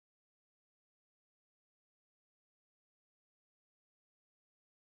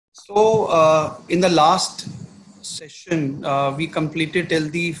In the last session, we completed till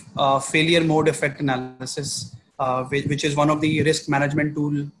the failure mode effect analysis, which is one of the risk management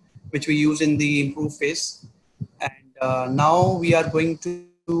tool which we use in the improve phase. And now we are going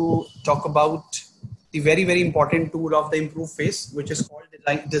to talk about the very, very important tool of the improve phase, which is called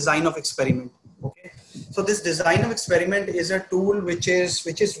design of experiment. Okay. So this design of experiment is a tool which is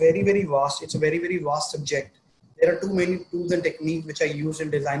very, very vast. It's a very, very vast subject. There are too many tools and techniques which I use in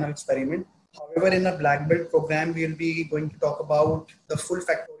design of experiment. However, in a black belt program, we'll be going to talk about the full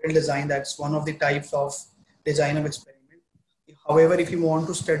factorial design. That's one of the types of design of experiment. However, if you want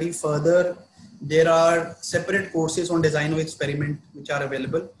to study further, there are separate courses on design of experiment which are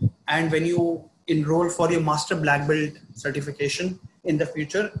available. And when you enroll for your master black belt certification in the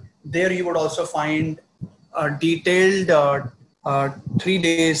future, there you would also find a detailed 3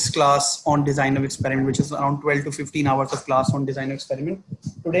 days class on design of experiment, which is around 12 to 15 hours of class on design of experiment.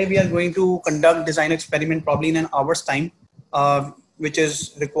 Today, we are going to conduct design experiment probably in an hour's time, which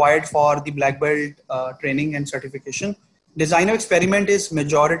is required for the black belt training and certification. Design of experiment is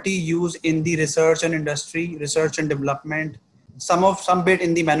majority used in the research and industry, research and development, some bit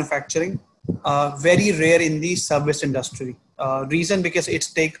in the manufacturing, very rare in the service industry. Reason because it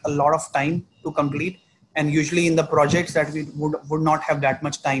takes a lot of time to complete, and usually in the projects that we would not have that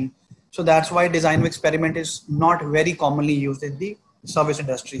much time. So that's why design of experiment is not very commonly used in the service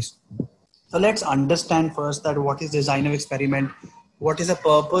industries. So let's understand first that what is design of experiment, what is the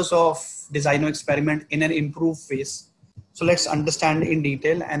purpose of design of experiment in an improve phase. So let's understand in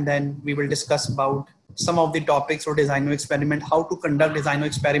detail, and then we will discuss about some of the topics for design of experiment, how to conduct design of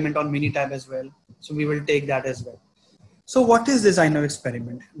experiment on Minitab as well. So we will take that as well. So what is design of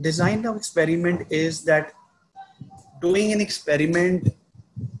experiment? Design of experiment is that doing an experiment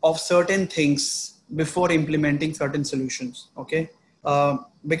of certain things before implementing certain solutions. Okay,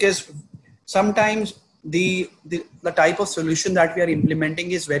 because sometimes the type of solution that we are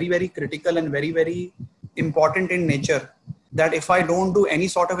implementing is very, very critical and very, very important in nature, that if I don't do any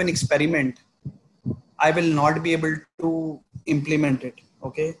sort of an experiment, I will not be able to implement it.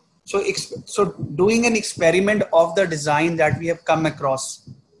 Okay. So doing an experiment of the design that we have come across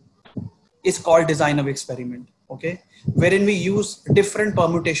is called design of experiment. Okay. Wherein we use different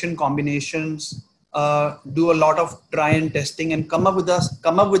permutation combinations, do a lot of try and testing, and come up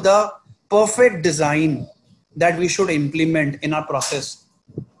with a perfect design that we should implement in our process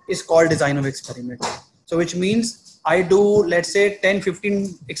is called design of experiment. So which means I do, let's say 10,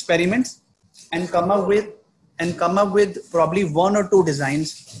 15 experiments and come up with probably 1 or 2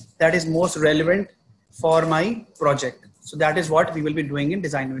 designs that is most relevant for my project. So that is what we will be doing in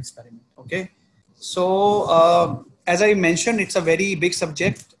design of experiment. Okay. So as I mentioned, it's a very big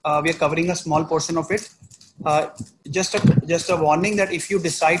subject. We are covering a small portion of it. Just a warning that if you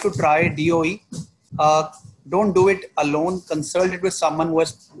decide to try DOE, don't do it alone. Consult it with someone who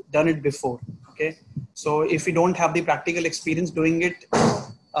has done it before. Okay. So if you don't have the practical experience doing it,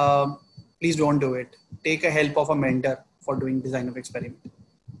 please don't do it. Take a help of a mentor for doing design of experiment.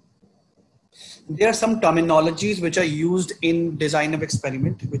 There are some terminologies which are used in design of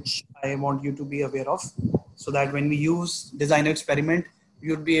experiment, which I want you to be aware of, so that when we use design of experiment,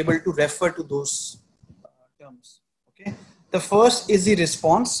 you would be able to refer to those terms. Okay. The first is the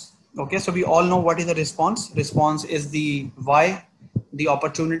response. Okay. So we all know what is the response. Response is the why, the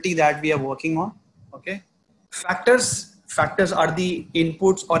opportunity that we are working on. Okay. Factors are the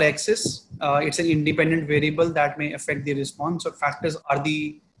inputs or axis. It's an independent variable that may affect the response. So factors are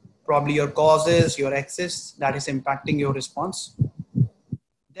probably your causes, your axis that is impacting your response.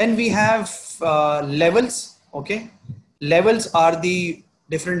 Then we have levels. Okay. Levels are the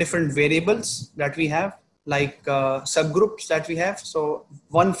different variables that we have, like subgroups that we have. So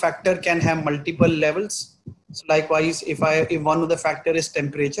one factor can have multiple levels. So likewise, if one of the factor is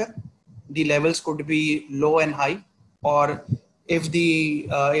temperature, the levels could be low and high, or if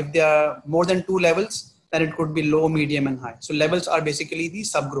there are more than 2 levels, then it could be low, medium, and high. So levels are basically the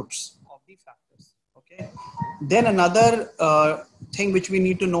subgroups of the factors. Okay. Then another thing which we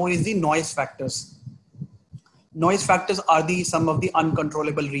need to know is the noise factors. Noise factors are some of the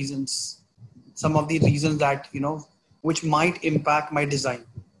uncontrollable reasons, some of the reasons that, which might impact my design,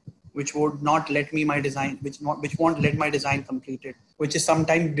 which would not let me which won't let my design completed, which is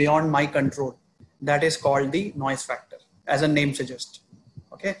sometimes beyond my control. That is called the noise factor, as a name suggests.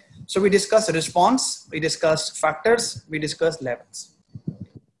 Okay. So we discuss response, we discuss factors, we discuss levels.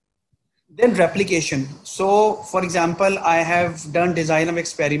 Then replication. So for example, I have done design of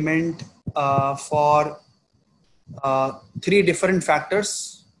experiment for 3 different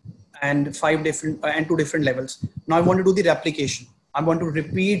factors and 2 different levels. Now I want to do the replication. I'm going to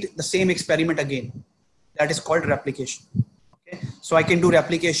repeat the same experiment again. That is called replication. Okay, so I can do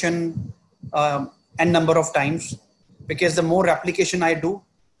replication n number of times, because the more replication I do,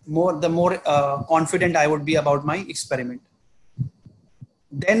 the more confident I would be about my experiment.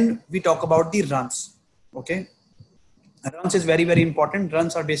 Then we talk about the runs. Okay, runs is very, very important.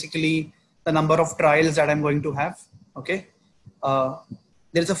 Runs are basically the number of trials that I'm going to have. Okay,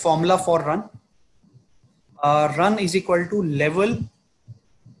 there is a formula for run. Run is equal to level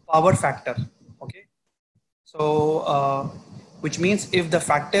power factor. Okay, so which means if the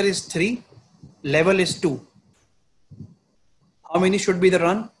factor is 3, level is 2, how many should be the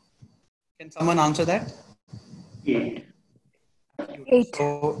run? Can someone answer that? 8. 8.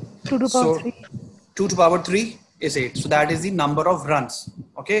 So 2 to power 3. 2 to power 3 is 8. So that is the number of runs.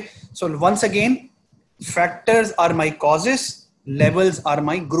 Okay. So once again, factors are my causes, levels are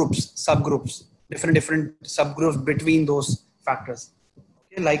my groups, subgroups, different subgroups between those factors.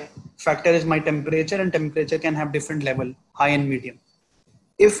 Okay. Like factor is my temperature, and temperature can have different level, high and medium.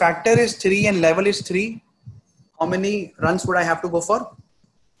 If factor is 3 and level is 3, how many runs would I have to go for?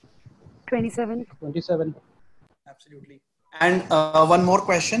 27. 27. Absolutely. And one more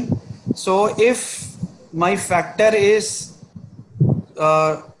question. So if my factor is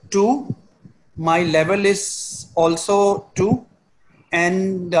 2, my level is also 2,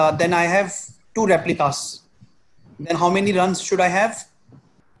 and then I have 2 replicas. Then how many runs should I have?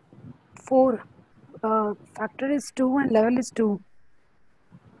 4. Factor is 2 and level is 2.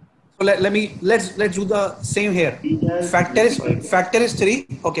 So let's do the same here. Factor is 3.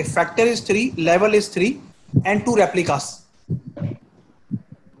 Okay, factor is 3, level is 3, and 2 replicas.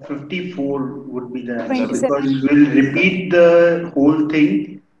 54 would be the answer, because we'll repeat the whole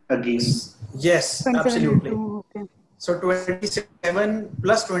thing again. Yes, absolutely. Okay. So 27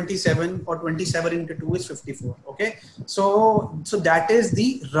 plus 27, or 27 into 2 is 54. Okay. So that is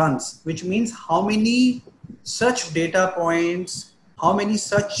the runs, which means how many such data points, how many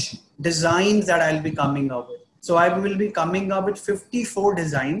such designs that I'll be coming up with. So I will be coming up with 54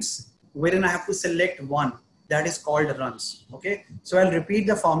 designs, wherein I have to select one. That is called runs. Okay. So I'll repeat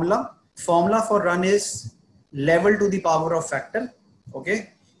the formula. Formula for run is level to the power of factor.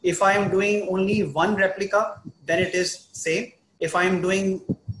 Okay. If I am doing only 1 replica, then it is same. If I am doing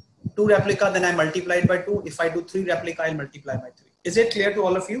 2 replica, then I multiply it by 2. If I do 3 replica, I'll multiply by 3. Is it clear to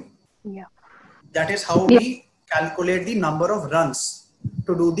all of you? Yeah. That is how we calculate the number of runs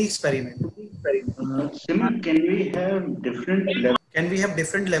to do the experiment. Simon, can we have different levels? Can we have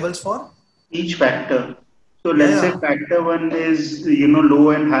different levels for Each factor? So let's say factor 1 is, low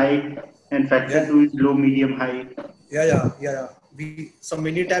and high, and factor 2 is low, medium, high. Yeah. So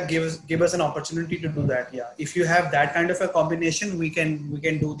Minitab give us an opportunity to do that. Yeah. If you have that kind of a combination, we can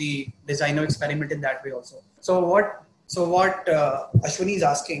do the designer experiment in that way also. So what Ashwini is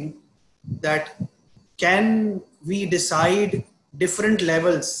asking, that can we decide different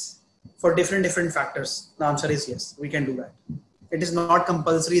levels for different factors? The answer is yes, we can do that. It is not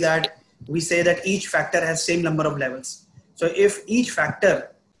compulsory that we say that each factor has same number of levels. So if each factor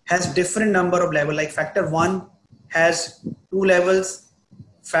has different number of levels, like factor 1 has 2 levels,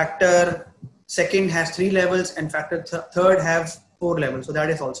 factor second has 3 levels, and factor third has 4 levels. So that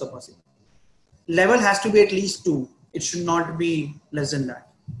is also possible. Level has to be at least 2. It should not be less than that.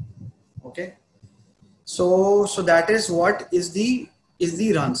 Okay. So that is what is the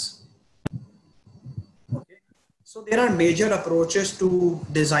runs. Okay. So there are major approaches to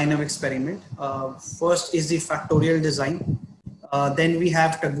design of experiment. First is the factorial design. Then we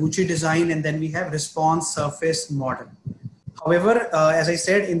have Taguchi design, and then we have response surface model. However, as I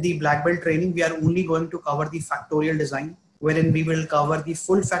said, in the black belt training, we are only going to cover the factorial design, wherein we will cover the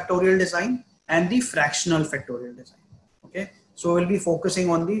full factorial design and the fractional factorial design. Okay. So we'll be focusing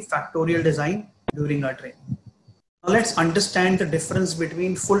on the factorial design during our training. Now let's understand the difference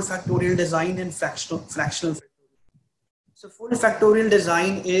between full factorial design and fractional factorial. So full factorial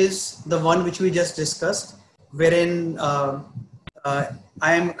design is the one which we just discussed, wherein I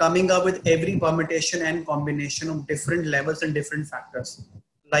am coming up with every permutation and combination of different levels and different factors.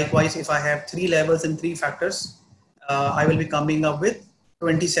 Likewise, if I have 3 levels and 3 factors, I will be coming up with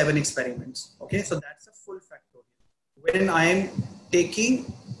 27 experiments. Okay, so that's a full factorial, wherein I am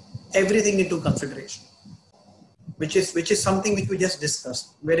taking everything into consideration, which is something which we just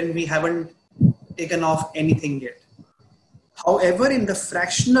discussed, wherein we haven't taken off anything yet. However, in the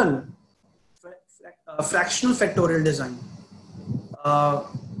fractional factorial design, the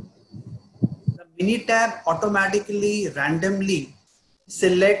Minitab automatically randomly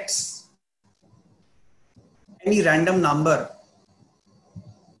selects any random number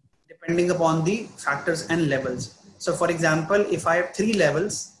depending upon the factors and levels. So for example, if I have 3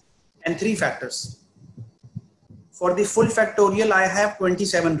 levels and 3 factors, for the full factorial, I have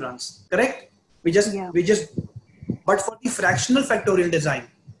 27 runs, correct? But for the fractional factorial design,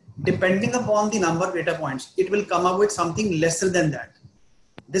 depending upon the number of data points, it will come up with something lesser than that.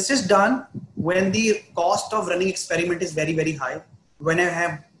 This is done when the cost of running experiment is very, very high. When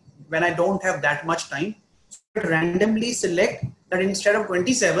I don't have that much time, so randomly select that instead of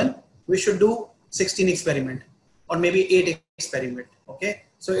 27, we should do 16 experiment or maybe 8 experiment. Okay.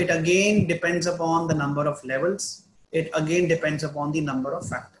 So it again depends upon the number of levels. It again depends upon the number of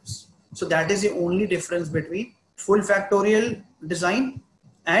factors. So that is the only difference between full factorial design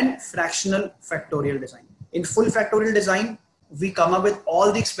and fractional factorial design. In full factorial design, we come up with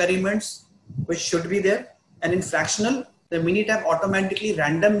all the experiments which should be there. And in fractional, the Minitab automatically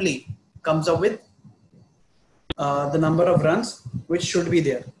randomly comes up with the number of runs which should be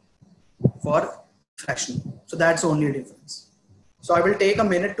there for fractional. So that's the only difference. So I will take a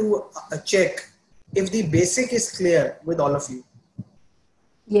minute to check if the basic is clear with all of you.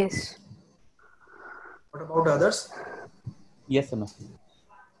 Yes. What about others? Yes, sir.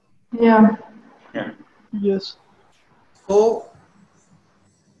 Yeah. Yeah. Yes. So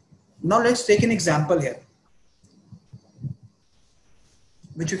now let's take an example here,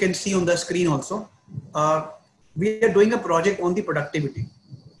 which you can see on the screen also. We are doing a project on the productivity.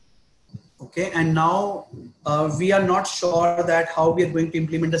 Okay, and now we are not sure that how we are going to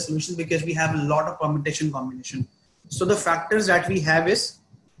implement the solution because we have a lot of permutation combination. So the factors that we have is,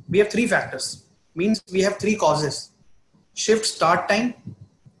 we have 3 factors, means we have 3 causes: shift start time,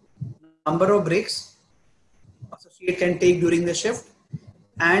 number of breaks associate can take during the shift,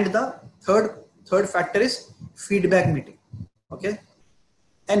 and the third factor is feedback meeting. Okay,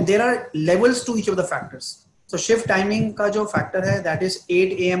 and there are levels to each of the factors. So shift timing ka jo factor hai, that is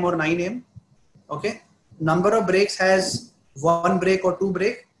 8 AM or 9 AM. Okay, number of breaks has 1 break or 2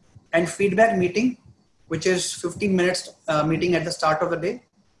 break, and feedback meeting, which is 15 minutes meeting at the start of the day,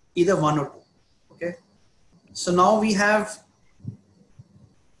 either 1 or 2. Okay, so now we have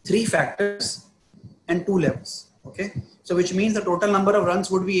 3 factors and 2 levels. Okay, so which means the total number of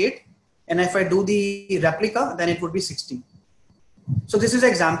runs would be 8, and if I do the replica, then it would be 16. So this is the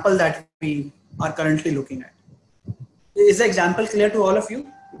example that we are currently looking at. Is the example clear to all of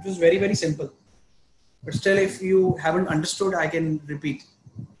you? It was very, very simple. But still, if you haven't understood, I can repeat.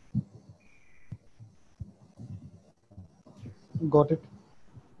 Got it.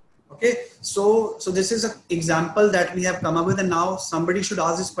 Okay, so this is an example that we have come up with, and now somebody should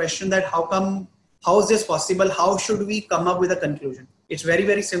ask this question that how is this possible? How should we come up with a conclusion? It's very,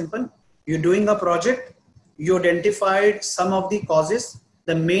 very simple. You're doing a project, you identified some of the causes,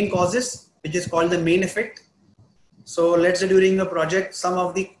 the main causes, which is called the main effect. So let's say during a project, some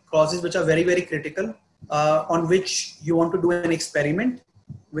of the causes which are very, very critical, on which you want to do an experiment,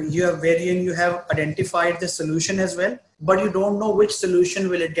 wherein you have identified the solution as well, but you don't know which solution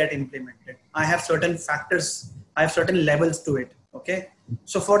will it get implemented. I have certain factors, I have certain levels to it. Okay,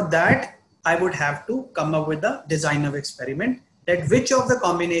 so for that, I would have to come up with the design of experiment, that which of the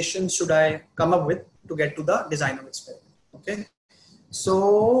combinations should I come up with to get to the design of experiment. Okay,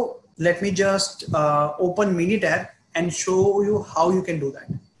 so let me just open Minitab and show you how you can do that.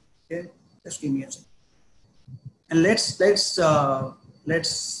 Okay, just give me a second. And let's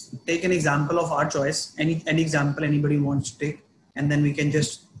take an example of our choice, any example anybody wants to take, and then we can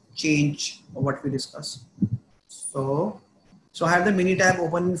just change what we discuss. So I have the Minitab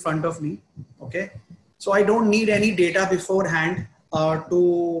open in front of me. Okay, so I don't need any data beforehand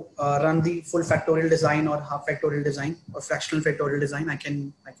to run the full factorial design or half factorial design or fractional factorial design. I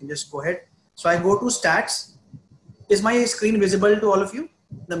can just go ahead. So I go to stats. Is my screen visible to all of you?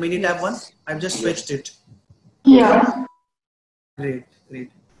 The Minitab one? I've just switched it. Yeah. Great.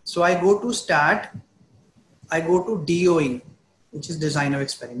 So I go to stat, I go to DOE, which is design of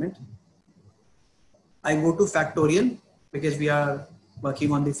experiment. I go to factorial because we are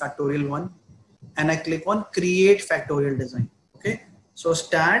working on the factorial one, and I click on create factorial design. Okay, so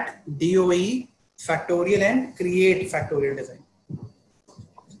stat, DOE, factorial, and create factorial design.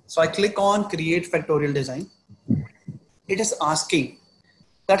 So I click on create factorial design. It is asking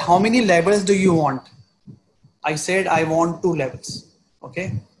that how many levels do you want? I said I want 2 levels.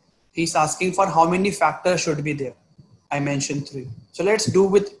 Okay, he's asking for how many factors should be there. I mentioned 3. So let's do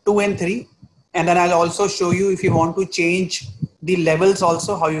with 2 and 3, and then I'll also show you if you want to change the levels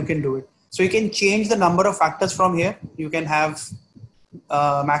also, how you can do it. So you can change the number of factors from here. You can have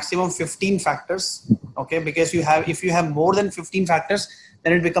maximum 15 factors. Okay, because if you have more than 15 factors,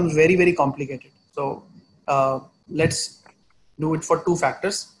 then it becomes very, very complicated. So let's do it for 2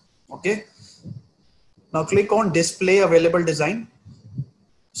 factors. Okay. Now click on display available design.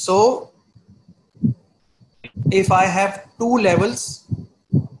 So if I have 2 levels,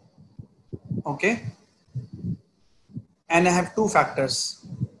 okay, and I have 2 factors,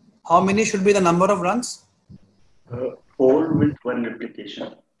 how many should be the number of runs? 4 with 1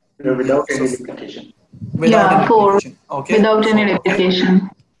 replication. Without any replication. Without any 4. replication. Okay. Without any So, replication.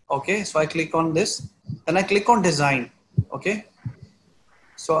 Okay, so I click on this, then I click on design. Okay,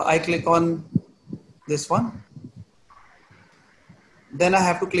 so I click on this one, then I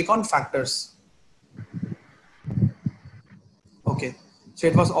have to click on factors. Okay, so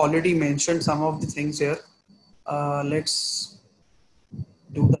it was already mentioned some of the things here. Let's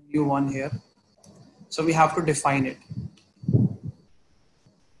do the new one here. So we have to define it.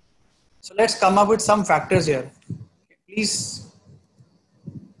 So let's come up with some factors here. Please,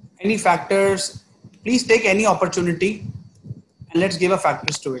 any factors, please take any opportunity and let's give a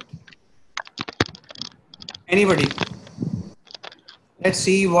factors to it. Anybody? Let's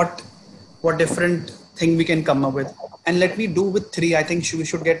see what different thing we can come up with. And let me do with 3. I think we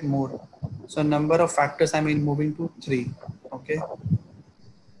should get more. So number of factors, I mean moving to 3. Okay.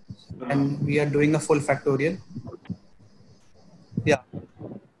 And we are doing a full factorial. Yeah.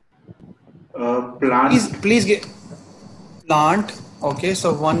 Plant. Please get plant. Okay.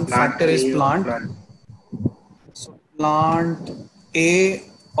 So one factor is plant. So plant A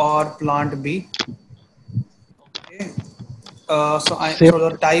or plant B. Okay. So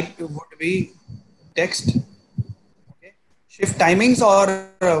the type would be text. Okay. Shift timings or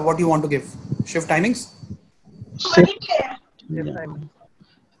what you want to give? Shift timings?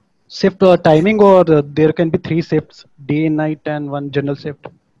 Shift timing, or there can be 3 shifts, day and night, and 1 general shift.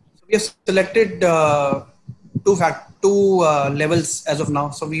 So we have selected 2 levels as of now.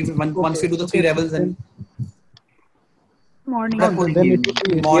 So once we do the 3 levels, then Morning. Then it will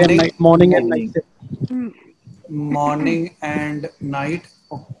be morning and night shift. Morning and night.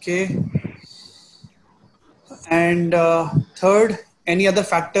 Okay. And third, any other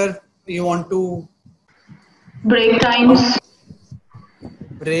factor you want to? Break times.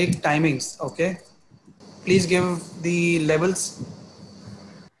 Break timings. Okay. Please give the levels.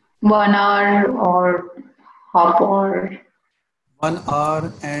 1 hour or half hour. 1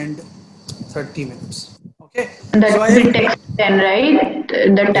 hour and 30 minutes. Okay. That So will be text then, right?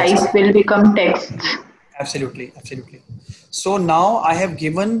 The type will become text. Absolutely, absolutely. So now I have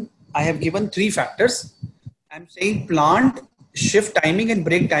given 3 factors. I'm saying plant, shift timing, and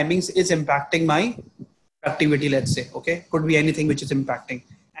break timings is impacting my activity. Let's say, okay, could be anything which is impacting,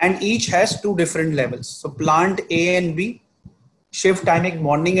 and each has 2 different levels. So plant A and B, shift timing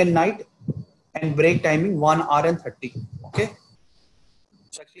morning and night, and break timing 1 hour and 30. Okay.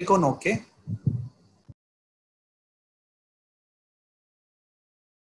 So I click on OK.